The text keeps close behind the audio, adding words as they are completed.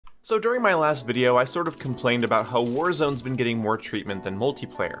So during my last video, I sort of complained about how Warzone's been getting more treatment than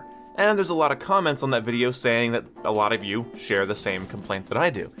multiplayer. And there's a lot of comments on that video saying that a lot of you share the same complaint that I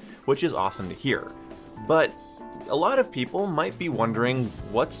do, which is awesome to hear. But a lot of people might be wondering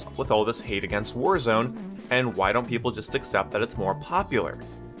what's with all this hate against Warzone, and why don't people just accept that it's more popular?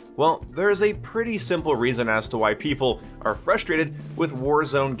 Well, there's a pretty simple reason as to why people are frustrated with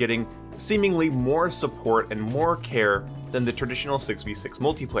Warzone getting seemingly more support and more care than the traditional 6v6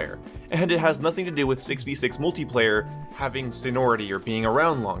 multiplayer. And it has nothing to do with 6v6 multiplayer having seniority or being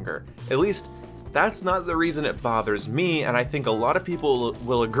around longer. At least, that's not the reason it bothers me, and I think a lot of people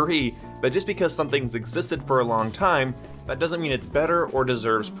will agree that just because something's existed for a long time, that doesn't mean it's better or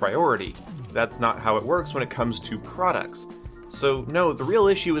deserves priority. That's not how it works when it comes to products. So no, the real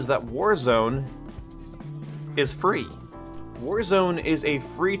issue is that Warzone is free. Warzone is a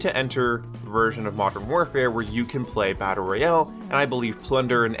free-to-enter version of Modern Warfare where you can play Battle Royale, and I believe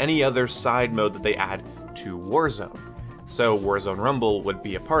Plunder and any other side mode that they add to Warzone. So Warzone Rumble would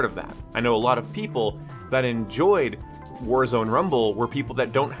be a part of that. I know a lot of people that enjoyed Warzone Rumble were people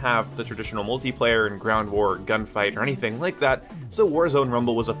that don't have the traditional multiplayer and ground war, gunfight, or anything like that, so Warzone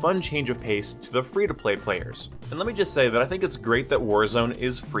Rumble was a fun change of pace to the free-to-play players. And let me just say that I think it's great that Warzone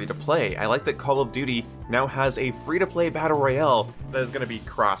is free-to-play. I like that Call of Duty now has a free-to-play battle royale that is going to be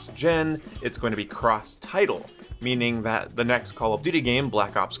cross-gen, it's going to be cross-title, meaning that the next Call of Duty game,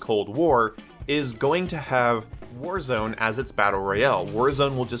 Black Ops Cold War, is going to have Warzone as its battle royale.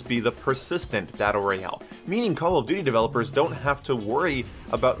 Warzone will just be the persistent battle royale, meaning Call of Duty developers don't have to worry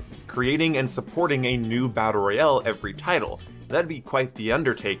about creating and supporting a new battle royale every title. That'd be quite the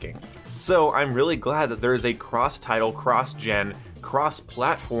undertaking. So I'm really glad that there is a cross-title, cross-gen,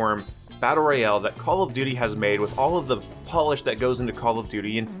 cross-platform battle royale that Call of Duty has made with all of the polish that goes into Call of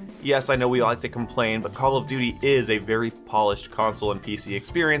Duty. And yes, I know we like to complain, but Call of Duty is a very polished console and PC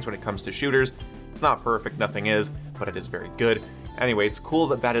experience when it comes to shooters. It's not perfect, nothing is, but it is very good. Anyway, it's cool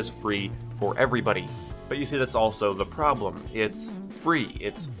that that is free for everybody. But you see, that's also the problem. It's free.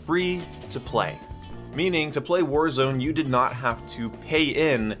 It's free to play. Meaning, to play Warzone, you did not have to pay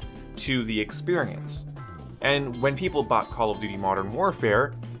in to the experience. And when people bought Call of Duty Modern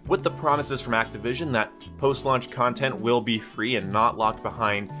Warfare, with the promises from Activision that post-launch content will be free and not locked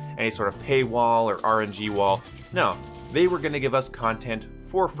behind any sort of paywall or RNG wall, no, they were going to give us content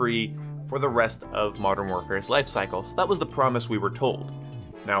for free for the rest of Modern Warfare's life cycle. So that was the promise we were told.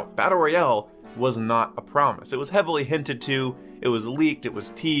 Now, Battle Royale was not a promise. It was heavily hinted to, it was leaked, it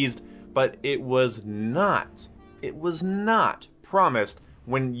was teased, but it was not promised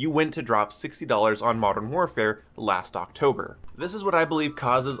when you went to drop $60 on Modern Warfare last October. This is what I believe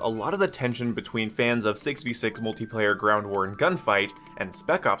causes a lot of the tension between fans of 6v6 multiplayer ground war and gunfight, and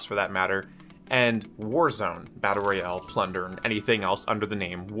Spec Ops for that matter, and Warzone, Battle Royale, Plunder, and anything else under the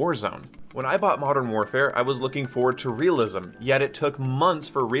name Warzone. When I bought Modern Warfare, I was looking forward to realism, yet it took months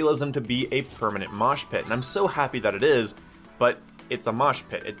for realism to be a permanent mosh pit, and I'm so happy that it is, but it's a mosh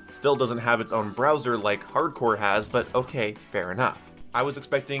pit. It still doesn't have its own browser like Hardcore has, but okay, fair enough. I was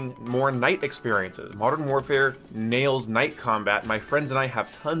expecting more night experiences. Modern Warfare nails night combat. My friends and I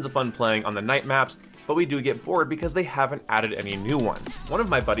have tons of fun playing on the night maps, but we do get bored because they haven't added any new ones. One of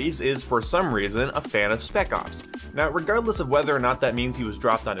my buddies is, for some reason, a fan of Spec Ops. Now, regardless of whether or not that means he was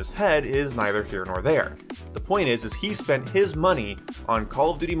dropped on his head is neither here nor there. The point is he spent his money on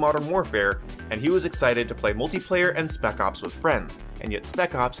Call of Duty Modern Warfare, and he was excited to play multiplayer and Spec Ops with friends. And yet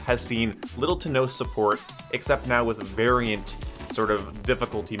Spec Ops has seen little to no support, except now with variant sort of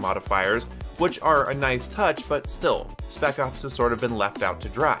difficulty modifiers, which are a nice touch, but still, Spec Ops has sort of been left out to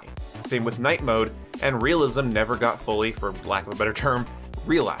dry. Same with night mode, and realism never got fully, for lack of a better term,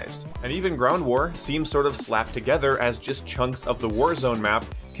 realized. And even ground war seems sort of slapped together as just chunks of the Warzone map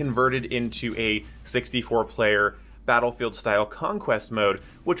converted into a 64-player Battlefield-style conquest mode,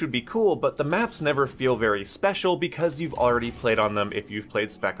 which would be cool, but the maps never feel very special because you've already played on them if you've played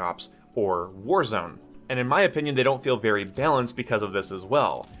Spec Ops or Warzone. And in my opinion, they don't feel very balanced because of this as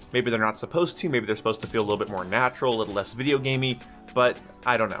well. Maybe they're not supposed to, maybe they're supposed to feel a little bit more natural, a little less video gamey, but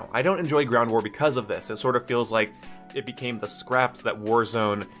I don't know. I don't enjoy ground war because of this. It sort of feels like it became the scraps that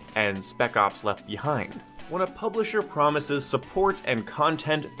Warzone and Spec Ops left behind. When a publisher promises support and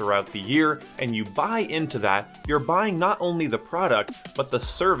content throughout the year, and you buy into that, you're buying not only the product, but the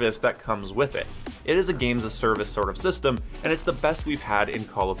service that comes with it. It is a games-as-a-service sort of system, and it's the best we've had in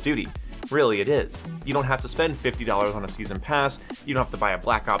Call of Duty. Really, it is. You don't have to spend $50 on a season pass, you don't have to buy a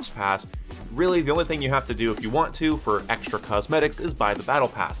Black Ops pass. Really, the only thing you have to do if you want to for extra cosmetics is buy the Battle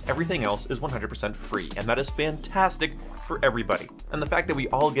Pass. Everything else is 100% free, and that is fantastic for everybody. And the fact that we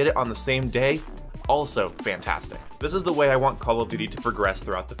all get it on the same day, Also fantastic. This is the way I want Call of Duty to progress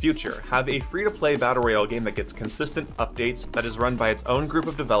throughout the future. Have a free-to-play battle royale game that gets consistent updates, that is run by its own group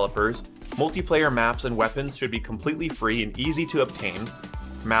of developers. Multiplayer maps and weapons should be completely free and easy to obtain.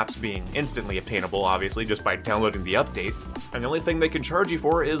 Maps being instantly obtainable, obviously, just by downloading the update. And the only thing they can charge you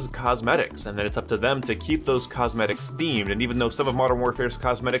for is cosmetics, and then it's up to them to keep those cosmetics themed. And even though some of Modern Warfare's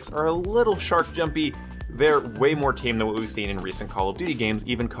cosmetics are a little shark jumpy, they're way more tame than what we've seen in recent Call of Duty games.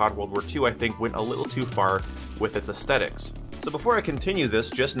 Even COD World War II, I think, went a little too far with its aesthetics. So before I continue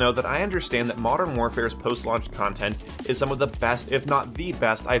this, just know that I understand that Modern Warfare's post-launch content is some of the best, if not the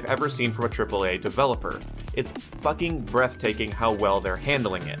best, I've ever seen from a AAA developer. It's fucking breathtaking how well they're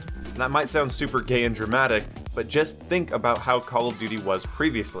handling it. And that might sound super gay and dramatic, but just think about how Call of Duty was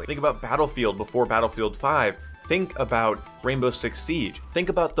previously. Think about Battlefield before Battlefield 5. Think about Rainbow Six Siege. Think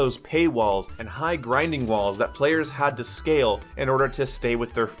about those paywalls and high grinding walls that players had to scale in order to stay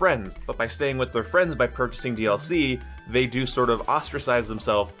with their friends. But by staying with their friends by purchasing DLC, they do sort of ostracize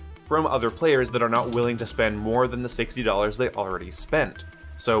themselves from other players that are not willing to spend more than the $60 they already spent.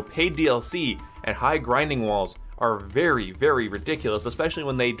 So paid DLC and high grinding walls are very, very ridiculous, especially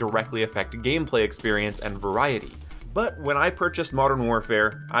when they directly affect gameplay experience and variety. But when I purchased Modern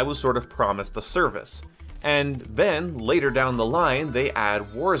Warfare, I was sort of promised a service. And then, later down the line, they add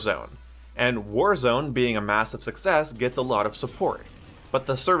Warzone. And Warzone, being a massive success, gets a lot of support. But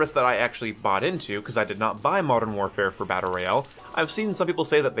the service that I actually bought into, because I did not buy Modern Warfare for Battle Royale, I've seen some people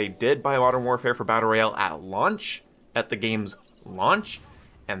say that they did buy Modern Warfare for Battle Royale at launch, at the game's launch,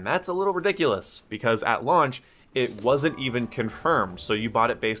 and that's a little ridiculous, because at launch, it wasn't even confirmed, so you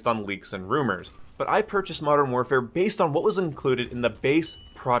bought it based on leaks and rumors. But I purchased Modern Warfare based on what was included in the base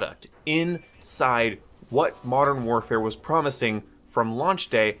product, inside what Modern Warfare was promising from launch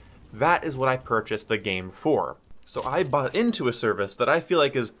day. That is what I purchased the game for. So I bought into a service that I feel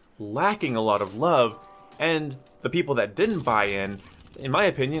like is lacking a lot of love, and the people that didn't buy in my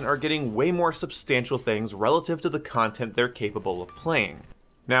opinion, are getting way more substantial things relative to the content they're capable of playing.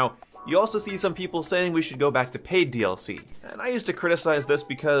 Now, you also see some people saying we should go back to paid DLC, and I used to criticize this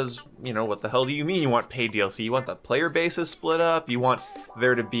because, you know, what the hell do you mean you want paid DLC? You want the player bases split up? You want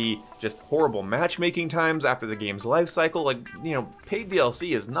there to be just horrible matchmaking times after the game's life cycle? Like, you know, paid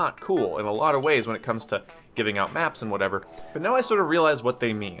DLC is not cool in a lot of ways when it comes to giving out maps and whatever, but now I sort of realize what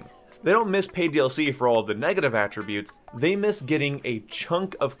they mean. They don't miss paid DLC for all of the negative attributes, they miss getting a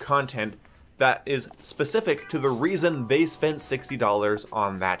chunk of content that is specific to the reason they spent $60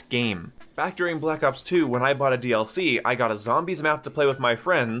 on that game. Back during Black Ops 2, when I bought a DLC, I got a zombies map to play with my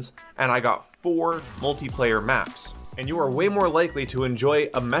friends, and I got 4 multiplayer maps. And you are way more likely to enjoy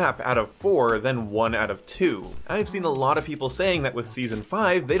a map out of 4 than 1 out of 2. I've seen a lot of people saying that with Season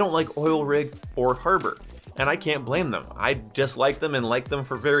 5, they don't like Oil Rig or Harbor. And I can't blame them. I dislike them and like them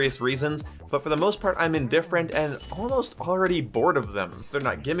for various reasons, but for the most part I'm indifferent and almost already bored of them. They're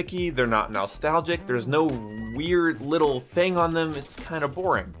not gimmicky, they're not nostalgic, there's no weird little thing on them, it's kind of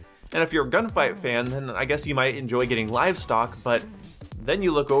boring. And if you're a gunfight fan, then I guess you might enjoy getting livestock, but then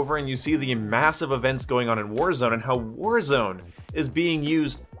you look over and you see the massive events going on in Warzone and how Warzone is being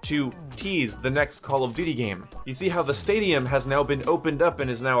used to tease the next Call of Duty game. You see how the stadium has now been opened up and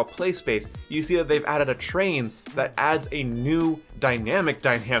is now a play space. You see that they've added a train that adds a new dynamic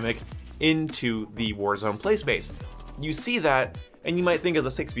into the Warzone play space. You see that, and you might think as a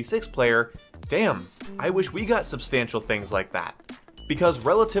 6v6 player, damn, I wish we got substantial things like that. Because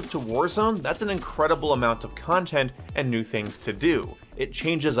relative to Warzone, that's an incredible amount of content and new things to do. It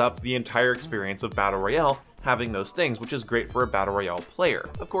changes up the entire experience of Battle Royale, having those things, which is great for a Battle Royale player.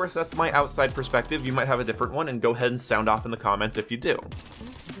 Of course, that's my outside perspective, you might have a different one, and go ahead and sound off in the comments if you do.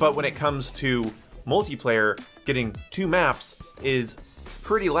 But when it comes to multiplayer, getting 2 maps is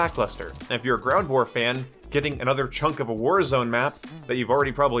pretty lackluster. And if you're a Ground War fan, getting another chunk of a Warzone map that you've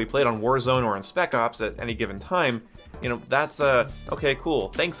already probably played on Warzone or in Spec Ops at any given time, you know, that's okay, cool,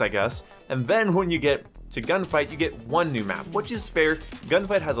 thanks I guess. And then when you get to Gunfight, you get 1 new map, which is fair.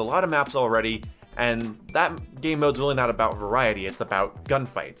 Gunfight has a lot of maps already, and that game mode's really not about variety, it's about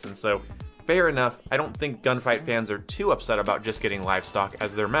gunfights, and so fair enough. I don't think Gunfight fans are too upset about just getting livestock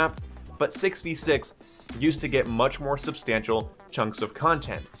as their map, but 6v6 used to get much more substantial chunks of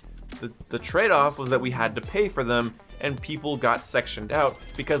content. The trade-off was that we had to pay for them, and people got sectioned out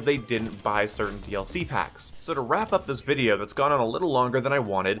because they didn't buy certain DLC packs. So to wrap up this video that's gone on a little longer than I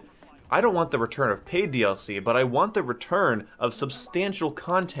wanted, I don't want the return of paid DLC, but I want the return of substantial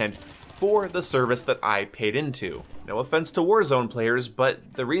content for the service that I paid into. No offense to Warzone players, but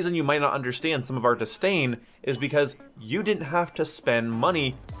the reason you might not understand some of our disdain is because you didn't have to spend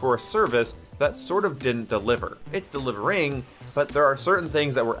money for a service that sort of didn't deliver. It's delivering, but there are certain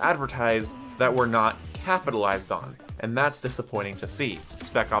things that were advertised that were not capitalized on, and that's disappointing to see.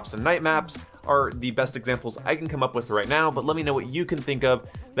 Spec Ops and Night Maps are the best examples I can come up with right now, but let me know what you can think of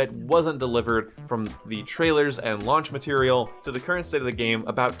that wasn't delivered from the trailers and launch material to the current state of the game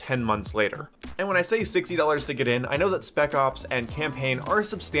about 10 months later. And when I say $60 to get in, I know that Spec Ops and Campaign are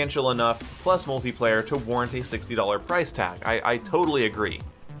substantial enough, plus multiplayer, to warrant a $60 price tag. I totally agree.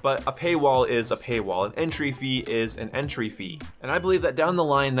 But a paywall is a paywall, an entry fee is an entry fee. And I believe that down the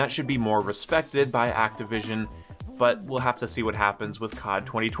line that should be more respected by Activision, but we'll have to see what happens with COD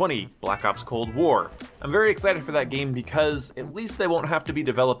 2020, Black Ops Cold War. I'm very excited for that game because at least they won't have to be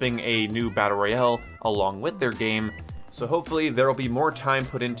developing a new Battle Royale along with their game, so hopefully there'll be more time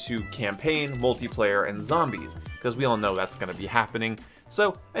put into campaign, multiplayer, and zombies, because we all know that's going to be happening.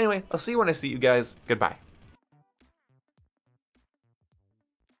 So anyway, I'll see you when I see you guys. Goodbye.